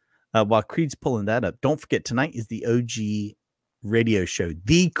 While Creed's pulling that up, don't forget tonight is the OG radio show,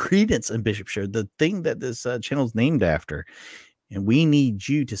 the Creedence and Bishop show, the thing that this channel is named after, and we need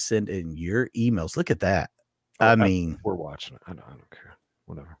you to send in your emails. Look at that. I mean, we're watching it. I don't care.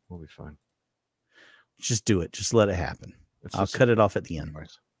 Whatever, we'll be fine. Just do it. Just let it happen. I'll cut it off at the end.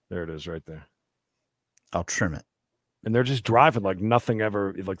 There it is, right there. I'll trim it. And they're just driving like nothing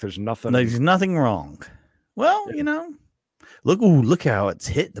ever. Like there's nothing. There's nothing wrong. Well, you know, look how it's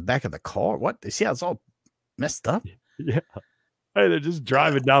hit the back of the car. What? See how it's all messed up? Yeah. Hey, they're just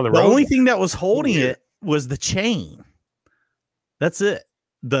driving down the road. The only thing that was holding it was the chain. That's it.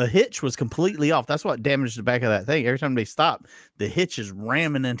 The hitch was completely off. That's what damaged the back of that thing. Every time they stop, the hitch is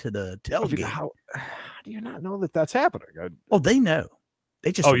ramming into the tailgate. How do you not know that that's happening? Oh, they know.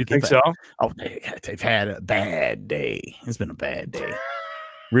 They just. Oh, you think so? Oh, they've had a bad day. It's been a bad day.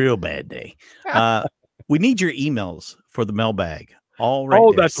 Real bad day. We need your emails for the mailbag. All right.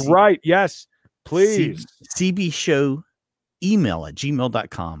 Oh, that's right. Yes. Please. CB Show email at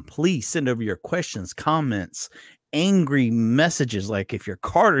gmail.com. Please send over your questions, comments, angry messages. Like if you're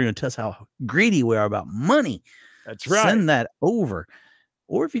Carter, you're going to tell us how greedy we are about money. That's right. Send that over.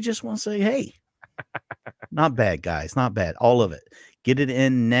 Or if you just want to say, hey, not bad, guys. Not bad. All of it. Get it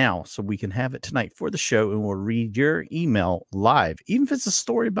in now so we can have it tonight for the show, and we'll read your email live. Even if it's a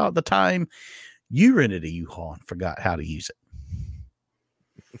story about the time you rented a U-Haul and forgot how to use it.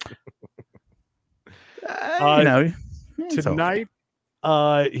 You know, tonight,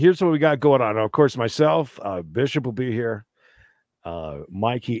 here's what we got going on. Of course, myself, Bishop will be here,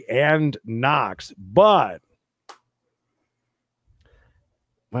 Mikey and Knox, but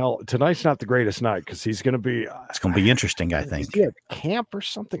well, tonight's not the greatest night because he's going to be. It's going to be interesting, I think. Is he at camp or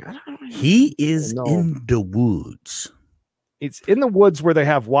something? I don't know. He is in the woods. It's in the woods where they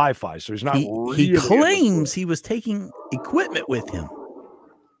have Wi-Fi, so he's not. He claims he was taking equipment with him,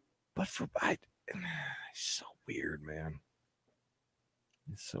 but he's so weird, man.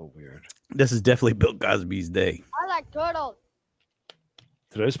 It's so weird. This is definitely Bill Cosby's day. I like turtles.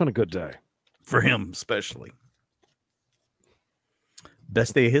 Today's been a good day for him, especially.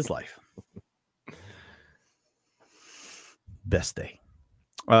 Best day of his life. Best day.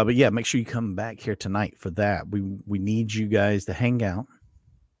 But yeah, make sure you come back here tonight for that. We need you guys to hang out.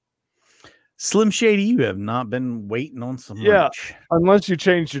 Slim Shady, you have not been waiting on some lunch. Unless you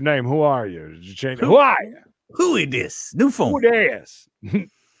changed your name. Who are you? Did you change it? Who are you? Who is this? New phone. Who this?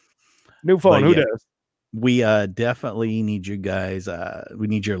 New phone. Who this? We definitely need you guys. We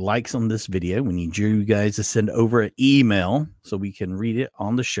need your likes on this video. We need you guys to send over an email so we can read it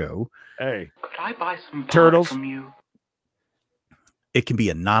on the show. Hey, could I buy some turtles from you? It can be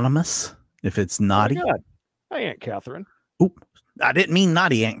anonymous if it's naughty. Oh, hi, Aunt Catherine. Oop, I didn't mean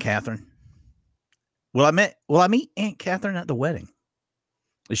naughty, Aunt Catherine. Will I meet Aunt Catherine at the wedding?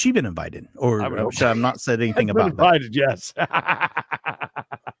 Has she been invited, or should I have not said anything about invited? Yes.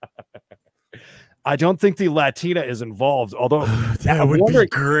 I don't think the Latina is involved, although that would be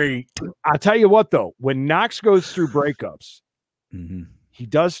great. I'll tell you what, though, when Knox goes through breakups, he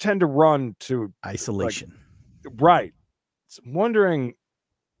does tend to run to isolation. Right. So I'm wondering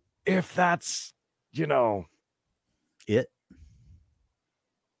if that's, it.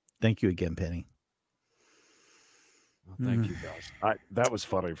 Thank you again, Penny. Well, thank you, guys. That was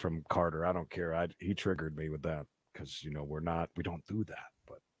funny from Carter. I don't care. He triggered me with that because, we don't do that.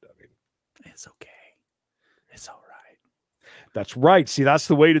 But I mean, it's okay. It's all right. That's right. See, that's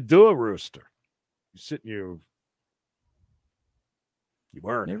the way to do it, Rooster. You sit and you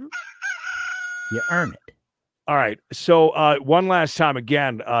earn it. You earn it. All right. So one last time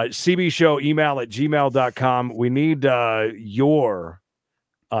again, CB Show email at gmail.com. We need your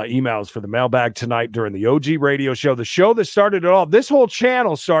emails for the mailbag tonight during the OG radio show, the show that started it all. This whole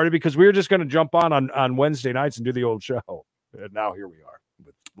channel started because we were just going to jump on Wednesday nights and do the old show. And now here we are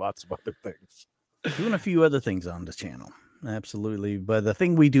with lots of other things. Doing a few other things on this channel. Absolutely. But the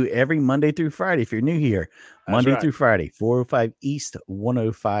thing we do every Monday through Friday, if you're new here, Monday through Friday, 405 East,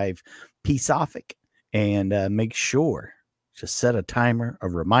 105 Peaceofic. And make sure to set a timer, a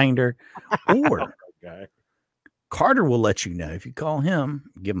reminder, or Carter will let you know if you call him,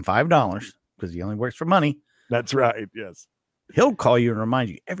 give him $5 because he only works for money. That's right. Yes. He'll call you and remind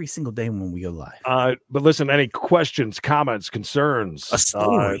you every single day when we go live. But listen, any questions, comments, concerns? A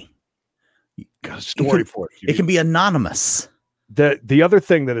story. Got a story for you. It can be anonymous. The other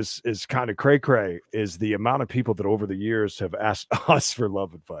thing that is kind of cray-cray is the amount of people that over the years have asked us for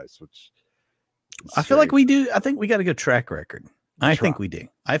love advice, which I feel like we do. I think we got a good track record. I think we do.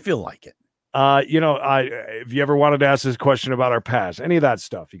 I feel like it. If you ever wanted to ask this question about our past, any of that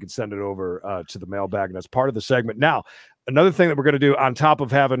stuff, you can send it over to the mailbag, and that's part of the segment. Now, another thing that we're going to do on top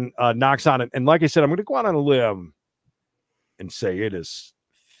of having Knox on it, and like I said, I'm going to go out on a limb and say it is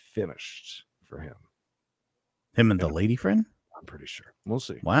finished for him. Him and the lady friend? I'm pretty sure. We'll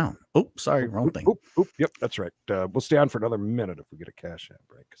see. Wow. Oh, sorry. Wrong thing. Yep, that's right. We'll stay on for another minute if we get a cash app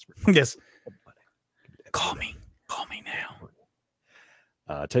break. Yes. Call me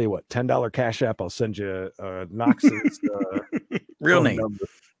now. Tell you what, $10 cash app. I'll send you Knox's real name.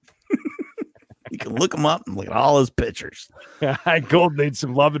 You can look him up and look at all his pictures. Gold needs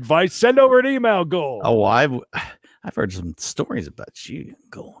some love advice. Send over an email, Gold. Oh, I've heard some stories about you,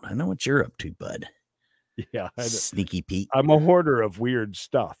 Gold. I know what you're up to, bud. Yeah, Sneaky Pete. I'm a hoarder of weird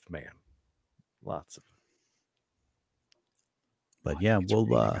stuff, man. Lots of. But yeah, we'll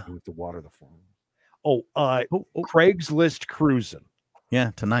with the water, the phone. Craigslist cruising.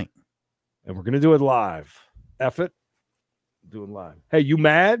 Yeah, tonight. And we're gonna do it live. F it. Doing live. Hey, you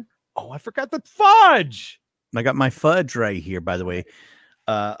mad? Oh, I forgot the fudge. I got my fudge right here, by the way.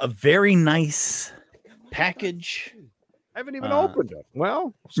 A very nice package. I haven't even opened it.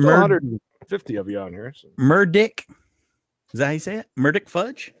 Well, still 150 of you on here. So. Murdick. Is that how you say it? Murdick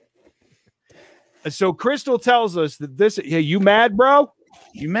fudge? So Crystal tells us that this. Hey, you mad, bro?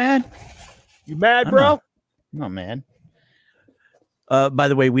 You mad? You mad, bro? I'm not mad. By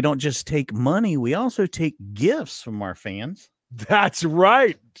the way, we don't just take money. We also take gifts from our fans. That's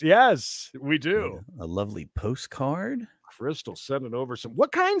right. Yes, we do. A lovely postcard. Crystal sending over some.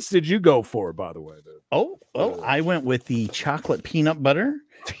 What kinds did you go for, by the way? I went with the chocolate peanut butter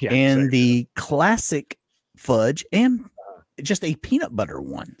and the classic fudge and just a peanut butter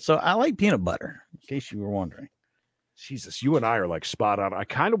one. So I like peanut butter, in case you were wondering. Jesus, you and I are like spot on. I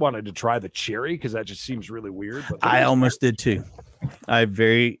kind of wanted to try the cherry because that just seems really weird. But I almost did too. I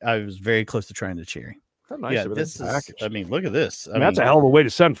was very close to trying the cherry. How nice of this is. I mean, look at this. I mean, that's a hell of a way to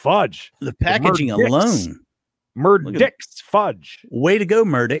send fudge. The packaging alone. Murdick's fudge. Way to go,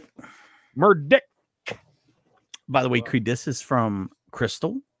 Murdick. Murdick. By the way, Creed, this is from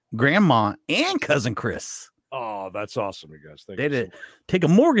Crystal, Grandma, and Cousin Chris. Oh, that's awesome, you guys. They had to take a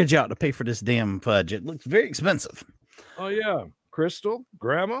mortgage out to pay for this damn fudge. It looks very expensive. Oh, yeah. Crystal,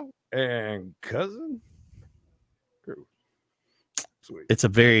 Grandma, and Cousin. Sweet. It's a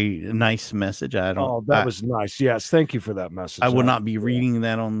very nice message. That was nice. Yes, thank you for that message. I will not be reading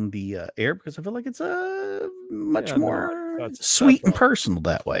that on the air because I feel like it's much more sweet and personal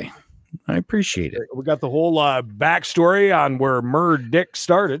that way. I appreciate it. We got the whole backstory on where Murdick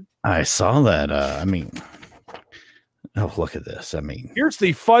started. I saw that. Look at this. I mean, here's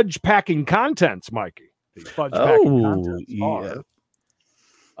the fudge packing contents, Mikey. The fudge packing contents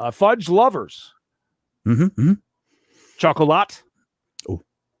are fudge lovers. Mm-hmm. Chocolate. Oh.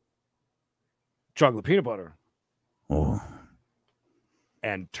 Chocolate peanut butter. Oh.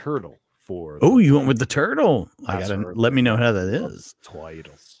 And turtle for. Oh, you went with the turtle. Let me know how that is.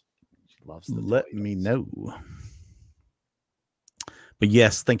 Twiddles. She loves the Let me know. But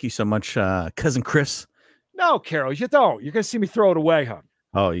yes, thank you so much, Cousin Chris. No, Carol, you don't. You're gonna see me throw it away, huh?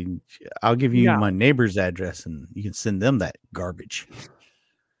 Oh, I'll give you my neighbor's address, and you can send them that garbage.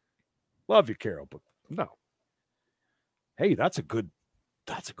 Love you, Carol, but no. Hey, that's a good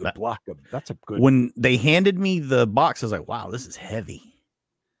block of. That's a good. When they handed me the box, I was like, "Wow, this is heavy."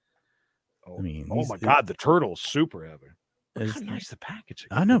 Oh, I mean, my God, the turtle's super heavy. How nice the packaging.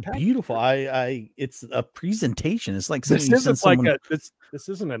 I know, beautiful. It's a presentation. It's like this isn't like this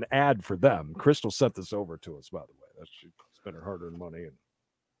isn't an ad for them. Crystal sent this over to us, by the way. She spent her hard-earned money.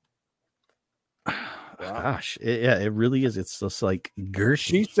 And gosh, it really is. It's just like Gershie.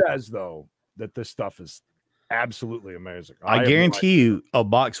 She says though that this stuff is absolutely amazing. I guarantee you, a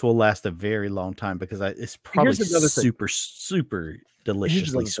box will last a very long time because it's probably super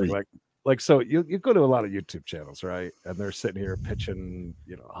deliciously sweet. Like, so you go to a lot of YouTube channels, right? And they're sitting here pitching,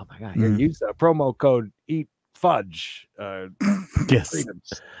 oh my God, here, use a promo code Eat Fudge. Yes.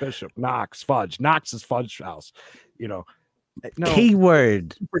 Creedence, Bishop, Knox, Fudge, Knox's Fudge House. No,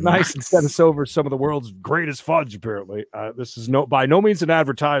 keyword. Super nice and send us over some of the world's greatest fudge, apparently. This is by no means an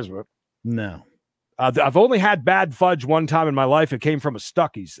advertisement. No. I've only had bad fudge one time in my life. It came from a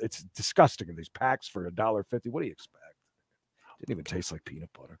Stuckey's. It's disgusting in these packs for $1.50. What do you expect? Didn't even taste like peanut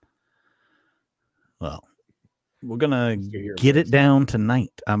butter. Well, We're gonna get it down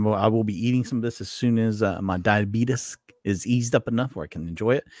tonight. I will be eating some of this as soon as my diabetes is eased up enough where I can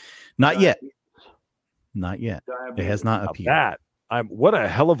enjoy it. Not yet. Not yet. It has not appeared. What a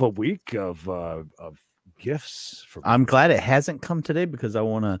hell of a week of gifts. I'm glad it hasn't come today because I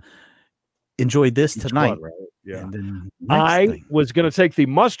want to enjoy this tonight. One, right? Yeah. And then I was going to take the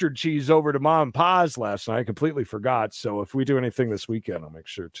mustard cheese over to Mom and Pa's last night. I completely forgot. So if we do anything this weekend, I'll make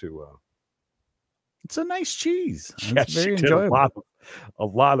sure to. It's a nice cheese. Yes, it's very enjoyable. A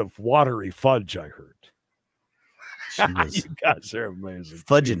lot of watery fudge, I heard. You guys are amazing.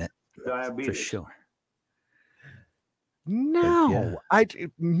 Fudging it. For sure. No,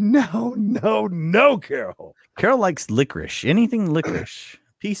 no, Carol. Carol likes licorice. Anything licorice.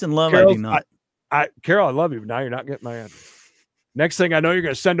 Peace and love, Carol's, I do not. Carol, I love you. Now you're not getting my answer. Next thing I know, you're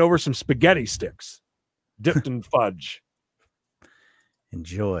going to send over some spaghetti sticks dipped in fudge.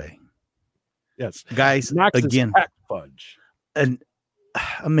 Enjoy. Yes. Guys, Knox's again, fudge. An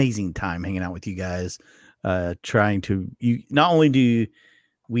amazing time hanging out with you guys. Trying to, not only do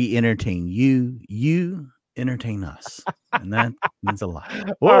we entertain you entertain us. And that means a lot.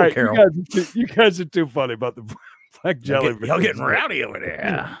 Whoa, all right, Carol. You guys are too funny about the black jelly. Y'all getting rowdy over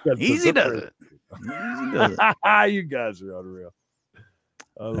there. Easy does it. Easy does it. You guys are unreal.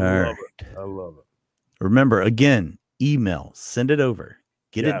 I love it. I love it. Remember, again, email, send it over.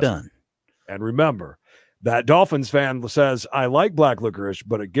 Get it done. And remember, that Dolphins fan says, I like black licorice,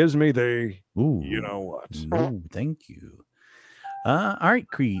 but it gives me the, you know what. No, thank you. All right,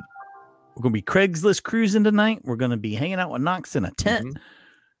 Creed. We're going to be Craigslist cruising tonight. We're going to be hanging out with Knox in a tent.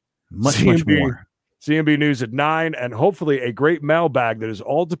 Much more. CNB News at 9, and hopefully a great mailbag that is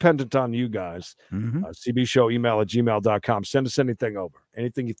all dependent on you guys. CB Show email at gmail.com. Send us anything over.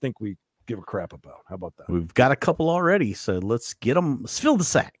 Anything you think we give a crap about. How about that? We've got a couple already, so let's get them. Let's fill the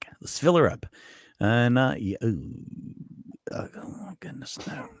sack. Let's fill her up. And yeah, oh my goodness,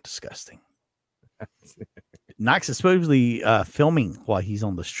 no, disgusting. Knox is supposedly filming while he's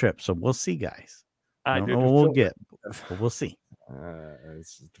on this trip, so we'll see, guys. We'll see.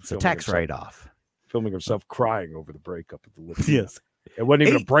 It's a tax write-off. Filming himself crying over the breakup at the Olympics. Yes, it wasn't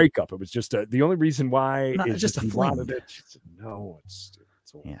even a breakup. It was just the only reason why is just a fling. No, it's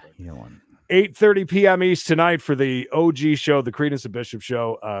yeah, you don't want. 8:30 p.m. East tonight for the OG show, the Creedence and Bishop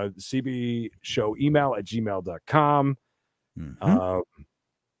show. CB show email at gmail.com.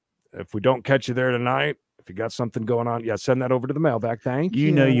 If we don't catch you there tonight, if you got something going on, send that over to the mailbag. Thank you.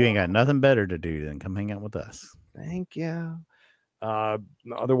 You know you ain't got nothing better to do than come hang out with us. Thank you.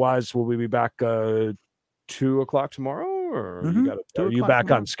 Otherwise, will we be back 2 o'clock tomorrow? Or are you back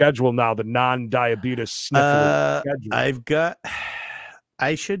tomorrow on schedule now? The non-diabetes schedule.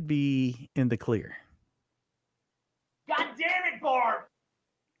 I should be in the clear. God damn it, Barb!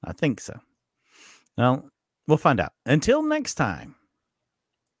 I think so. Well, we'll find out. Until next time,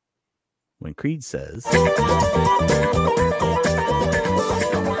 when Creed says... I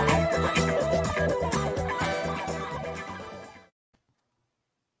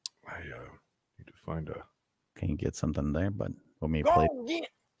need to find a... Can you get something there? But let me play...